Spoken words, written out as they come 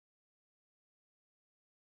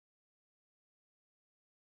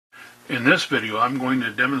In this video, I'm going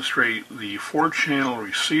to demonstrate the 4-channel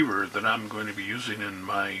receiver that I'm going to be using in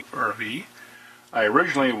my RV. I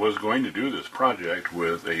originally was going to do this project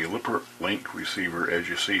with a Lippert Link receiver, as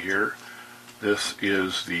you see here. This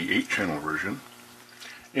is the 8-channel version.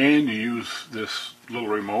 And you use this little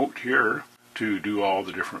remote here to do all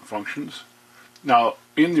the different functions. Now,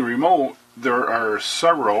 in the remote, there are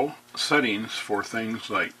several settings for things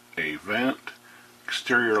like a vent,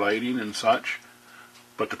 exterior lighting, and such.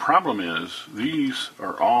 But the problem is, these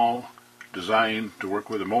are all designed to work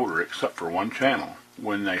with the motor except for one channel.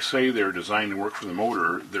 When I say they're designed to work for the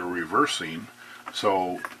motor, they're reversing.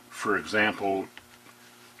 So, for example,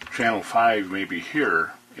 channel 5 may be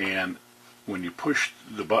here, and when you push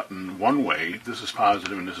the button one way, this is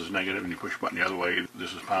positive and this is negative, and you push the button the other way,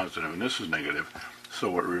 this is positive and this is negative.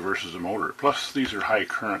 So it reverses the motor. Plus, these are high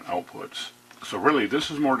current outputs. So really,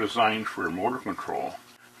 this is more designed for motor control.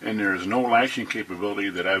 And there's no latching capability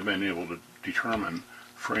that I've been able to determine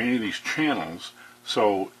for any of these channels.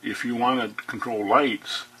 So if you want to control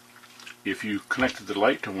lights, if you connected the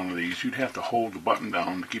light to one of these, you'd have to hold the button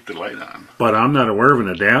down to keep the light on. But I'm not aware of an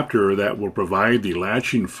adapter that will provide the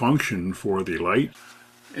latching function for the light.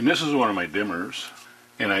 And this is one of my dimmers.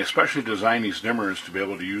 And I especially designed these dimmers to be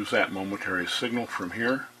able to use that momentary signal from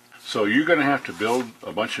here. So you're going to have to build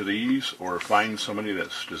a bunch of these or find somebody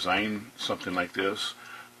that's designed something like this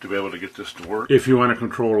to be able to get this to work. If you want to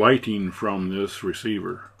control lighting from this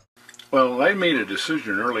receiver. Well, I made a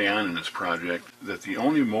decision early on in this project that the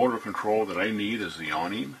only motor control that I need is the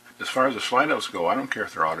awning. As far as the slide outs go, I don't care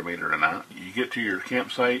if they're automated or not. You get to your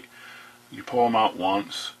campsite, you pull them out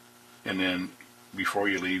once, and then before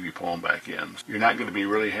you leave, you pull them back in. You're not going to be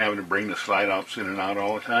really having to bring the slide outs in and out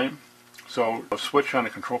all the time. So a switch on the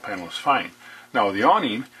control panel is fine. Now the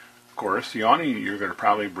awning, of course, the awning you're going to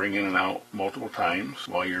probably bring in and out multiple times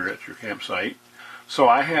while you're at your campsite. So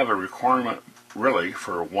I have a requirement really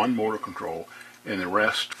for one motor control and the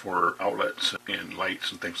rest for outlets and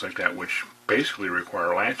lights and things like that, which basically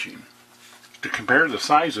require latching. To compare the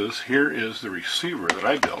sizes, here is the receiver that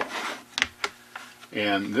I built.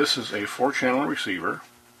 And this is a 4-channel receiver.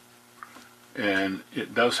 And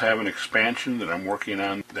it does have an expansion that I'm working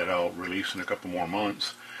on that I'll release in a couple more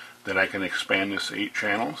months that I can expand this to 8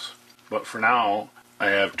 channels. But for now, I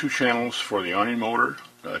have 2 channels for the awning motor,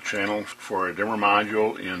 a channel for a dimmer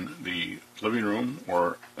module in the living room,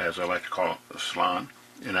 or as I like to call it, the salon.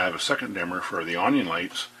 And I have a second dimmer for the awning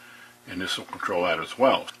lights, and this will control that as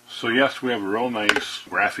well. So yes, we have a real nice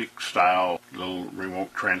graphic style little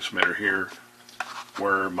remote transmitter here,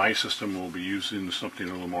 where my system will be using something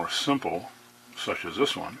a little more simple, such as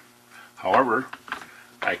this one. However,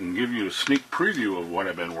 I can give you a sneak preview of what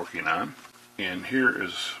I've been working on. And here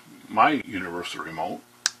is my universal remote.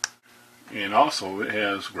 And also it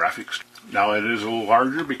has graphics. Now it is a little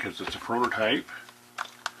larger because it's a prototype.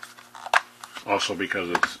 Also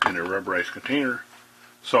because it's in a rubberized container.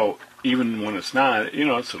 So even when it's not, you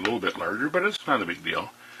know, it's a little bit larger, but it's not a big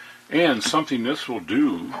deal. And something this will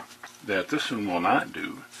do that this one will not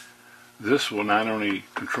do. This will not only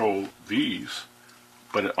control these,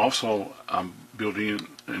 but it also I'm building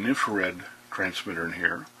an infrared transmitter in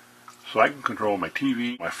here. So I can control my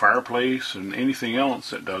TV, my fireplace, and anything else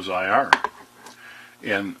that does IR.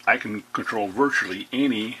 And I can control virtually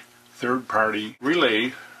any third-party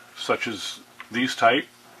relay, such as these type,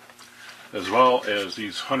 as well as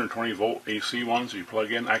these 120-volt AC ones you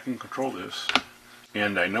plug in. I can control this.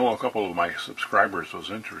 And I know a couple of my subscribers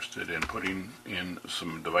was interested in putting in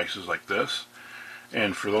some devices like this.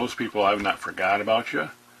 And for those people, I've not forgot about you.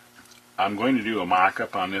 I'm going to do a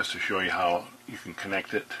mock-up on this to show you how you can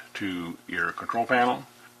connect it to your control panel.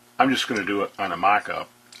 I'm just going to do it on a mock-up.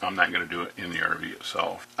 I'm not going to do it in the RV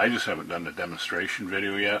itself. I just haven't done the demonstration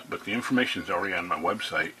video yet, but the information is already on my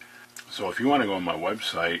website. So if you want to go on my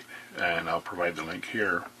website, and I'll provide the link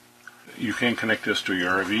here, you can connect this to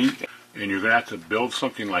your RV. And you're going to have to build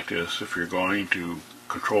something like this if you're going to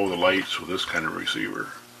control the lights with this kind of receiver.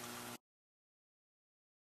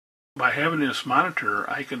 By having this monitor,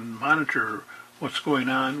 I can monitor what's going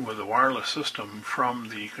on with the wireless system from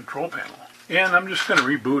the control panel. And I'm just going to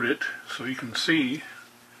reboot it so you can see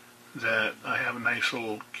that I have a nice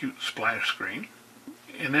little cute splash screen.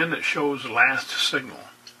 And then it shows the last signal.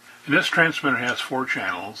 And this transmitter has 4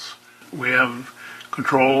 channels. We have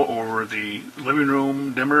control over the living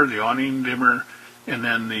room dimmer, the awning dimmer, and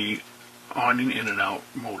then the awning in and out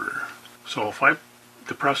motor. So if I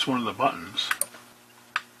depress one of the buttons,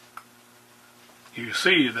 you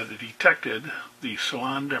see that it detected the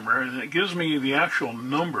salon dimmer, and it gives me the actual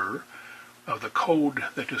number of the code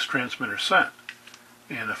that this transmitter sent.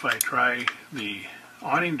 And if I try the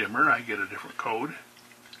awning dimmer, I get a different code.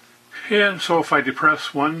 And so if I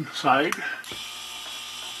depress one side,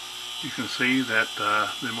 you can see that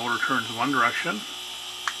the motor turns one direction.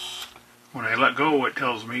 When I let go, it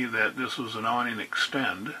tells me that this is an awning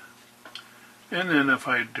extend. And then if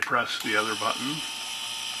I depress the other button,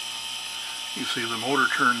 you see the motor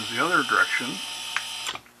turns the other direction.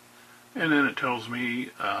 And then it tells me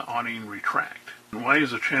awning retract. And why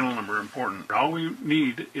is the channel number important? All we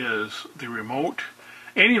need is the remote,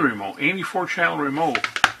 any 4-channel remote.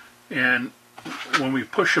 And when we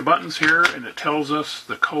push the buttons here and it tells us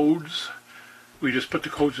the codes, we just put the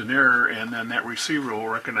codes in there and then that receiver will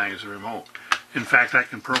recognize the remote. In fact, I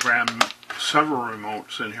can program several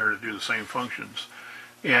remotes in here to do the same functions.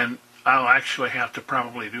 And I'll actually have to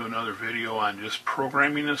probably do another video on just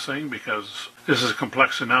programming this thing because this is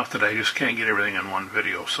complex enough that I just can't get everything in one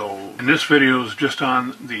video. So, and this video is just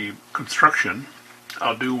on the construction.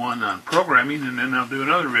 I'll do one on programming and then I'll do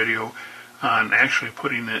another video on actually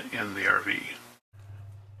putting it in the RV.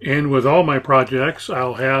 And with all my projects,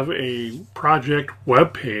 I'll have a project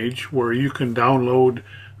web page where you can download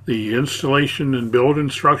the installation and build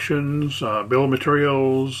instructions, bill of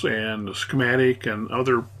materials, and the schematic and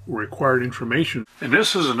other required information. And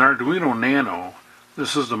this is an Arduino Nano.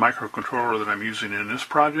 This is the microcontroller that I'm using in this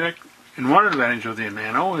project. And one advantage of the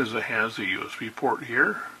Nano is it has a USB port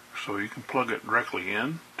here, so you can plug it directly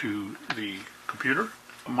in to the computer.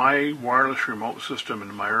 My wireless remote system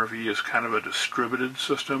in my RV is kind of a distributed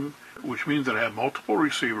system, which means that I have multiple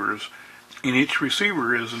receivers, and each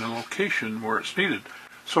receiver is in a location where it's needed.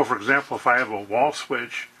 So for example, if I have a wall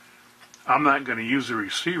switch, I'm not going to use the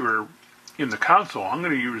receiver in the console. I'm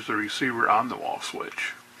going to use the receiver on the wall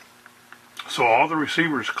switch. So all the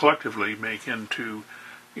receivers collectively make into,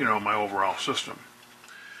 my overall system.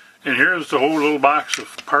 And here's the whole little box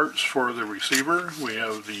of parts for the receiver. We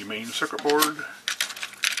have the main circuit board.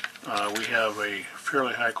 We have a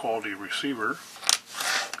fairly high quality receiver.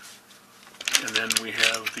 And then we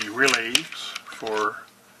have the relays for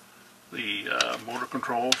the motor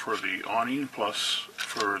control for the awning plus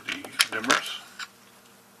for the dimmers.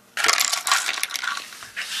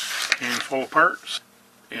 And full parts.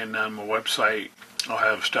 And on my website I'll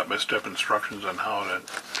have step-by-step instructions on how to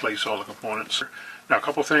place all the components. Now a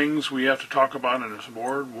couple things we have to talk about on this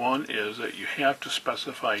board. One is that you have to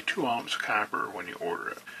specify 2-ounce copper when you order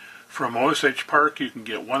it. From OSH Park you can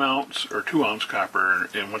get 1 ounce or 2 ounce copper,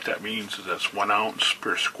 and what that means is that's 1 ounce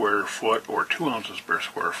per square foot or 2 ounces per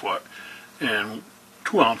square foot. And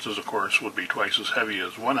 2 ounces of course would be twice as heavy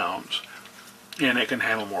as 1 ounce, and it can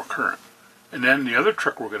handle more current. And then the other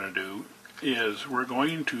trick we're going to do is we're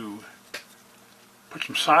going to put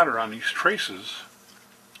some solder on these traces,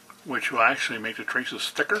 which will actually make the traces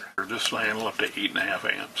thicker. This will handle up to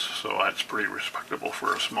 8.5 amps, so that's pretty respectable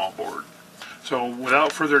for a small board. So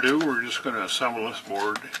without further ado, we're just going to assemble this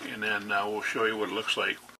board, and then we'll show you what it looks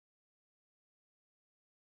like.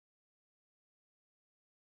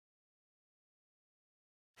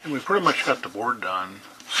 And we pretty much got the board done,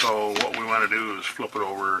 so what we want to do is flip it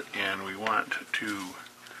over, and we want to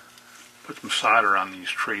put some solder on these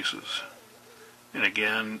traces. And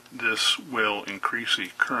again, this will increase the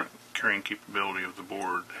current carrying capability of the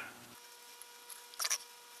board.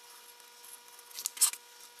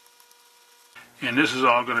 And this is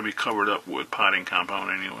all going to be covered up with potting compound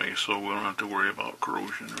anyway, so we don't have to worry about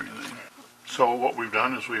corrosion or anything. So what we've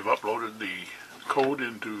done is we've uploaded the code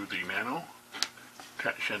into the Nano,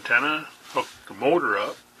 attached antenna, hooked the motor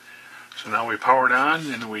up. So now we power it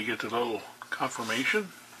on and we get the little confirmation.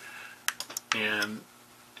 And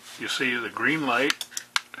you see the green light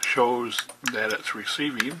shows that it's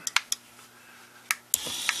receiving.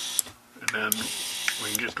 And then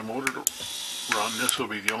we can get the motor to run. This will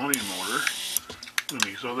be the awning motor. And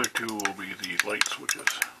these other two will be the light switches.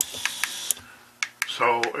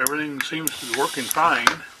 So everything seems to be working fine.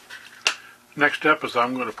 Next step is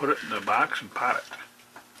I'm going to put it in the box and pot it.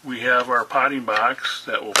 We have our potting box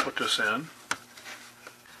that will put this in.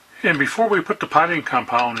 And before we put the potting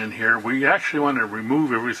compound in here, we actually want to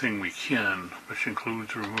remove everything we can, which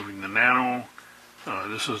includes removing the Nano.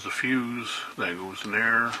 This is the fuse that goes in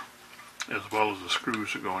there, as well as the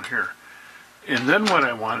screws that go in here. And then what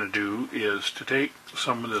I want to do is to take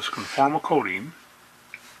some of this conformal coating,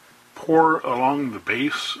 pour along the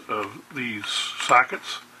base of these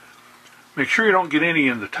sockets. Make sure you don't get any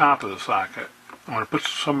in the top of the socket. I want to put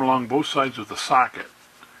some along both sides of the socket,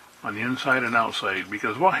 on the inside and outside,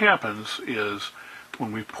 because what happens is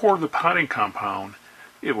when we pour the potting compound,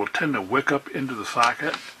 it will tend to wick up into the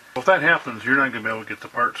socket. If that happens, you're not going to be able to get the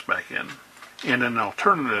parts back in. And an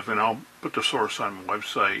alternative, and I'll put the source on my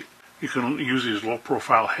website, you can use these low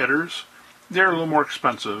profile headers. They're a little more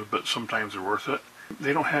expensive, but sometimes they're worth it.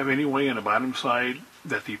 They don't have any way in the bottom side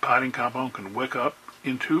that the potting compound can wick up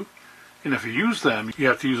into. And if you use them, you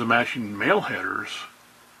have to use the matching male headers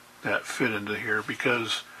that fit into here,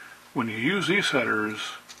 because when you use these headers,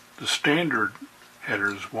 the standard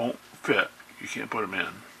headers won't fit. You can't put them in.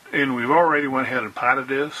 And we've already went ahead and potted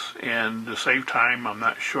this, and to save time, I'm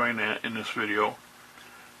not showing that in this video.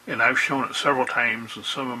 And I've shown it several times in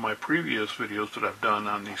some of my previous videos that I've done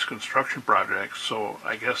on these construction projects, so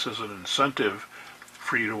I guess as an incentive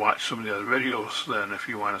for you to watch some of the other videos, then if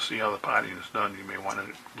you want to see how the potting is done, you may want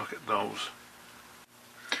to look at those.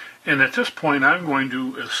 And at this point, I'm going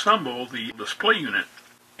to assemble the display unit.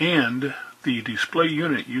 And the display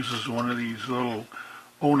unit uses one of these little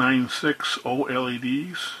 096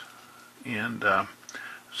 OLEDs, and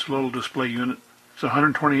it's a little display unit. It's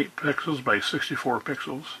 128 pixels by 64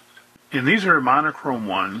 pixels. And these are monochrome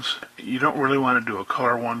ones. You don't really want to do a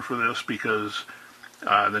color one for this because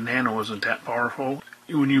the nano isn't that powerful.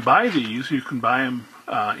 When you buy these, you can buy them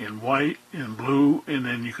in white, in blue, and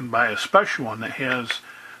then you can buy a special one that has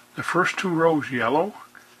the first 2 rows yellow,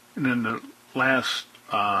 and then the last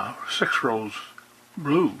 6 rows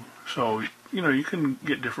blue. So, you know, you can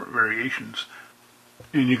get different variations.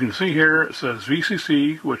 And you can see here it says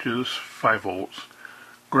VCC, which is 5 volts,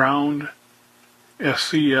 ground,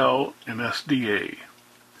 SCL, and SDA.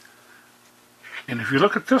 And if you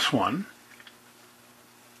look at this one,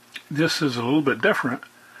 this is a little bit different.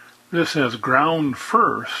 This has ground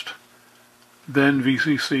first, then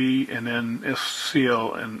VCC, and then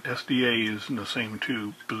SCL and SDA is in the same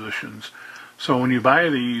 2 positions. So when you buy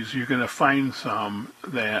these, you're going to find some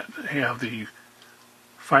that have the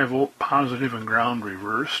 5 volt positive and ground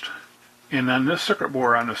reversed. And on this circuit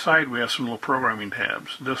board on the side, we have some little programming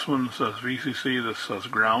tabs. This one says VCC, this says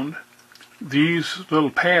ground. These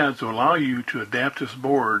little pads will allow you to adapt this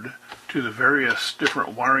board to the various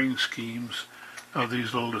different wiring schemes of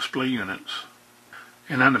these little display units.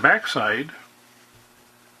 And on the back side,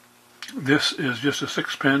 this is just a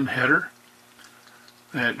 6-pin header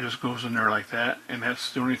that just goes in there like that, and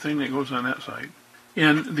that's the only thing that goes on that side.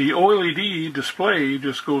 And the OLED display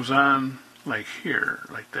just goes on like here,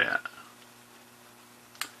 like that.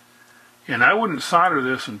 And I wouldn't solder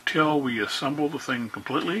this until we assemble the thing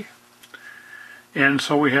completely. And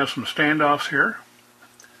so we have some standoffs here,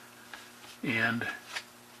 and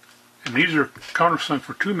these are countersunk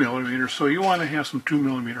for 2mm, so you want to have some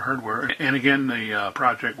 2mm hardware. And again, the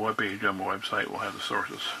project webpage on the website will have the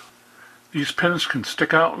sources. These pins can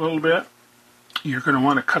stick out a little bit. You're going to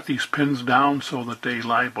want to cut these pins down so that they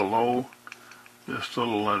lie below this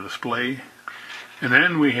little display. And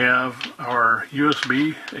then we have our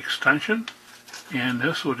USB extension, and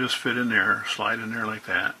this will just fit in there, slide in there like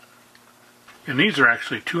that. And these are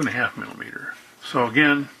actually 2.5mm. So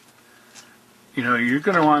again, you know, you're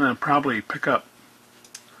going to want to probably pick up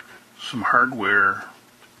some hardware,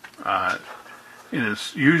 and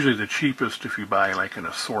it's usually the cheapest if you buy like an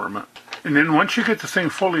assortment. And then once you get the thing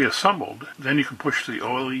fully assembled, then you can push the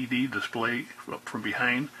OLED display up from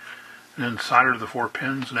behind and then solder the 4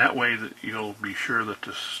 pins, and that way that you'll be sure that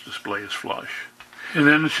this display is flush. And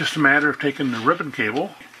then it's just a matter of taking the ribbon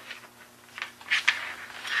cable,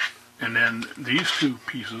 and then these 2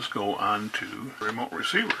 pieces go onto the remote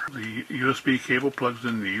receiver. The USB cable plugs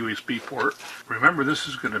in the USB port. Remember, this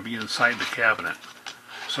is going to be inside the cabinet,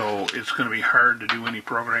 so it's going to be hard to do any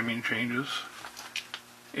programming changes.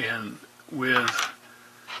 And with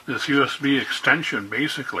this USB extension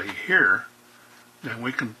basically here, then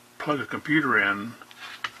we can plug a computer in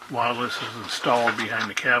while this is installed behind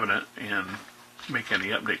the cabinet and make any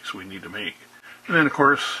updates we need to make. And then of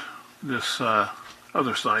course this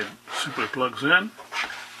other side simply plugs in.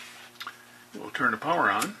 We'll turn the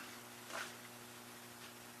power on.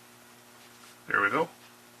 There we go.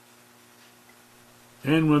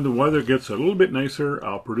 And when the weather gets a little bit nicer,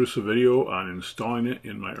 I'll produce a video on installing it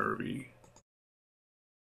in my RV.